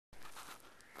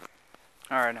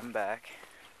Alright, I'm back.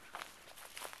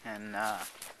 And,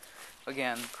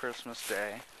 again, Christmas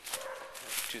Day,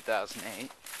 2008.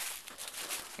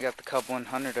 I got the Cub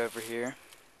 100 over here.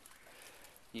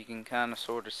 You can kind of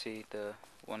sort of see the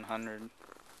 100,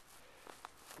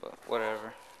 but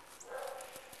whatever.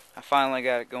 I finally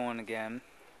got it going again.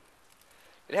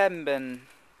 It hadn't been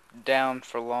down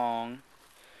for long.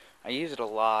 I use it a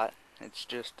lot. It's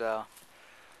just, I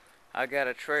got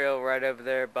a trail right over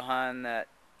there behind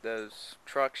those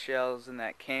truck shells and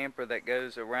that camper that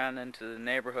goes around into the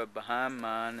neighborhood behind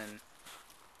mine, and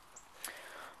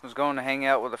I was going to hang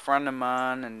out with a friend of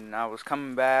mine, and I was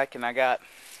coming back, and I got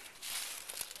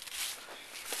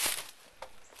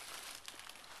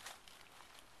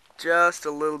just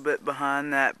a little bit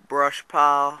behind that brush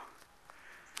pile,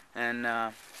 and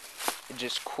it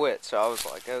just quit. So I was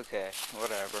like, okay,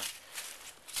 whatever.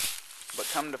 But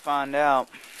come to find out,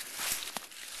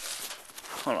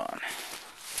 hold on.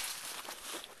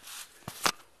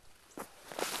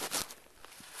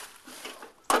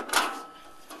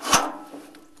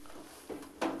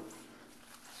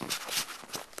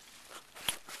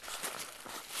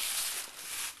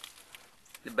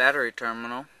 The battery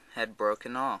terminal had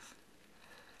broken off.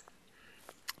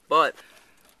 But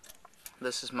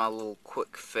this is my little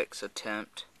quick fix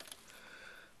attempt.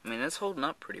 I mean, it's holding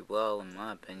up pretty well in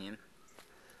my opinion.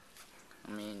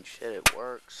 I mean, shit, it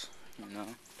works, you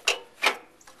know.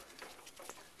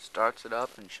 Starts it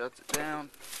up and shuts it down.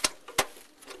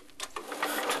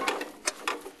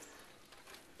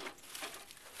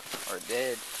 Or it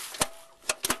did.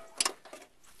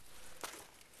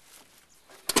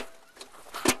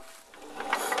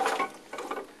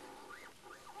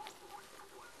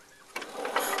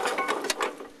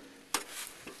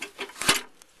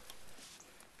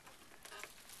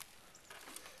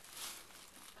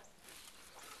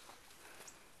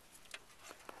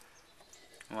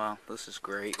 Wow, this is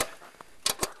great.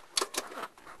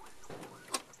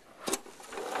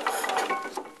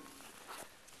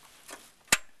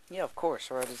 Yeah, of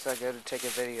course, right as I go to take a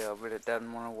video, but it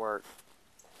doesn't want to work.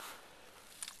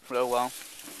 Oh well,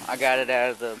 I got it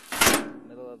out of the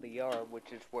middle of the yard,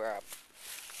 which is where I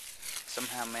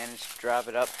somehow managed to drive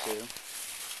it up to.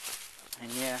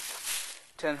 And yeah,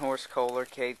 10 horse Kohler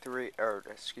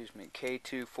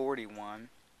K241.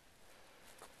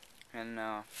 And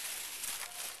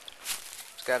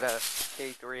it's got a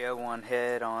K301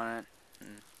 head on it.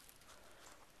 And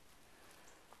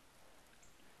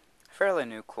fairly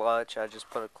new clutch. I just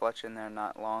put a clutch in there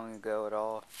not long ago at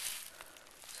all.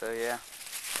 So yeah,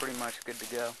 pretty much good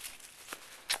to go.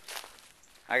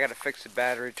 I gotta fix the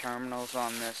battery terminals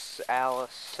on this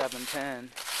Alice 710.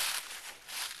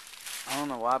 I don't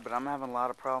know why, but I'm having a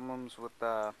lot of problems with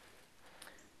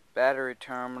battery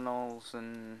terminals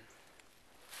and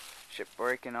shit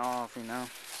breaking off, you know.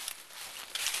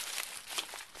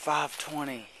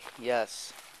 520,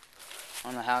 yes.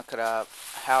 I don't know how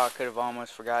I could have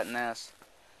almost forgotten this.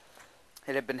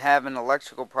 It had been having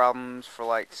electrical problems for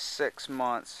like 6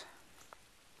 months.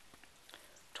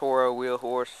 Toro wheel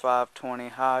horse 520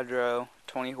 hydro,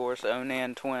 20 horse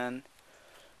Onan twin,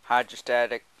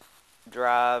 hydrostatic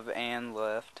drive and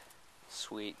lift.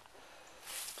 Sweet.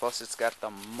 Plus it's got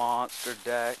the monster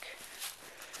deck.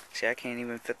 See, I can't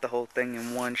even fit the whole thing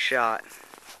in one shot.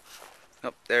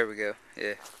 Oh, there we go.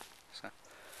 Yeah. So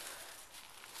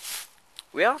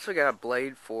we also got a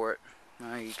blade for it.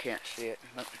 No, you can't see it.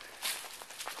 But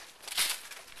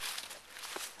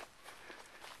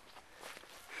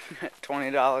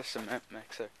 $20 cement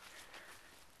mixer.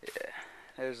 Yeah,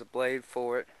 there's a blade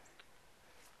for it.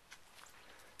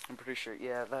 I'm pretty sure,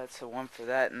 yeah, that's the one for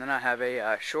that. And then I have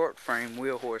a short frame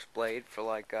wheel horse blade for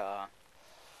like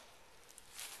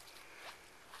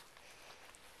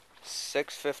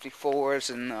 654s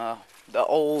and the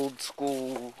old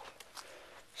school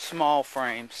small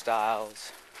frame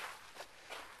styles.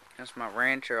 That's my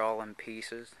Rancher all in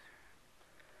pieces.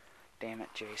 Damn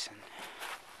it, Jason.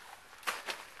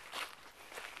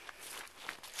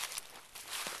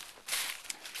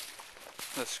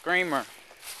 The Screamer.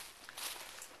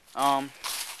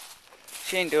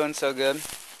 She ain't doing so good.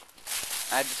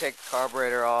 I had to take the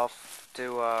carburetor off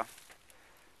to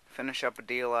finish up a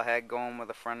deal I had going with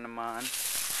a friend of mine.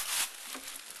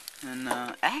 And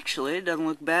actually, it doesn't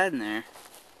look bad in there.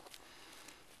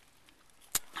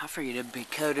 I figured it'd be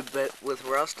coated with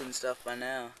rust and stuff by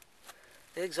now.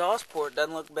 The exhaust port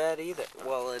doesn't look bad either.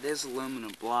 Well, it is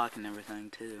aluminum block and everything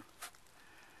too.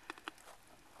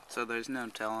 So there's no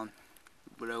telling.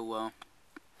 But oh well.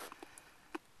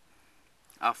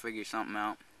 I'll figure something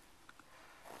out.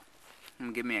 I'm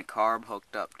gonna give me a carb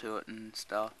hooked up to it and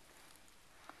stuff.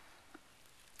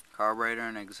 Carburetor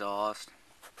and exhaust.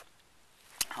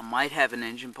 I might have an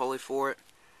engine pulley for it,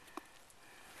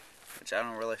 which I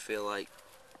don't really feel like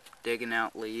digging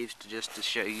out leaves just to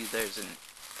show you there's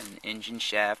an engine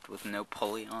shaft with no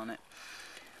pulley on it.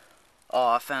 Oh,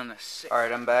 I found this.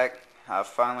 Alright, I'm back. I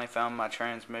finally found my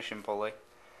transmission pulley.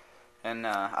 And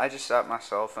I just set my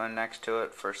cell phone next to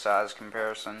it for size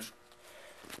comparison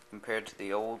compared to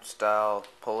the old style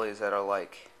pulleys that are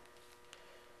like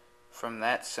from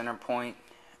that center point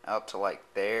out to like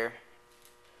there.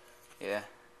 Yeah.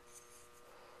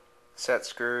 Set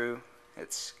screw.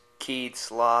 It's keyed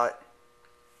slot.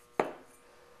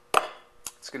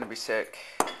 It's gonna be sick.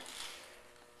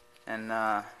 And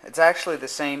it's actually the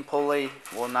same pulley,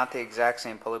 well, not the exact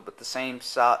same pulley, but the same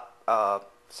size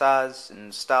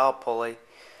and style pulley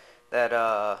that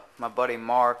my buddy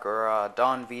Mark, or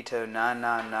Don Vito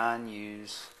 999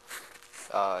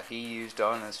 he used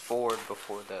on his Ford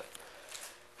before the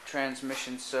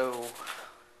transmission so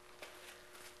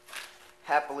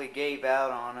happily gave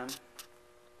out on him,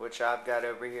 which I've got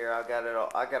over here.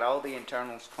 I got all the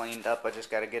internals cleaned up. I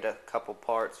just got to get a couple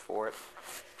parts for it,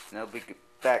 and it'll be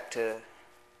back to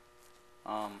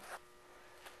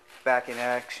back in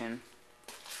action.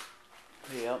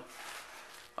 Yep.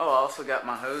 Oh, I also got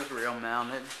my hose reel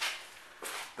mounted.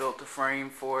 Built a frame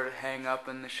for it to hang up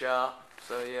in the shop.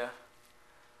 So yeah,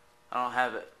 I don't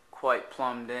have it quite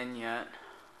plumbed in yet.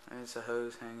 There's a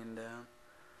hose hanging down.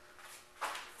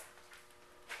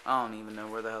 I don't even know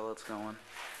where the hell it's going.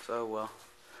 So well.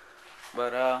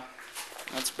 But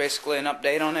that's basically an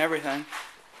update on everything.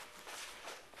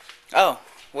 Oh,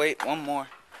 wait, one more.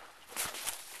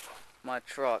 My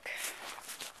truck.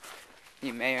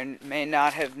 You may or may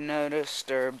not have noticed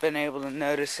or been able to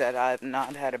notice that I've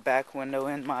not had a back window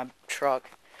in my truck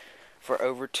for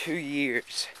over 2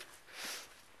 years.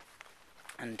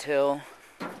 Until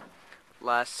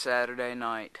last Saturday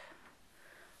night.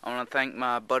 I want to thank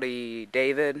my buddy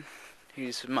David.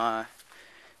 He's my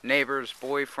neighbor's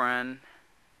boyfriend.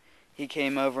 He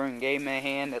came over and gave me a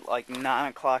hand at like 9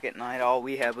 o'clock at night. All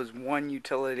we had was one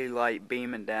utility light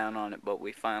beaming down on it, but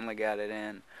we finally got it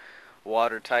in.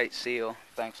 Watertight seal.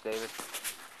 Thanks, David.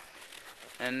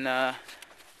 And I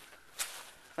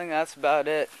think that's about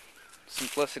it.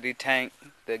 Simplicity tank,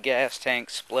 the gas tank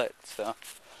split, so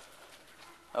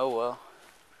oh well.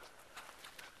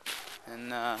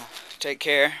 And take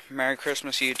care. Merry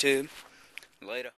Christmas, YouTube. Later.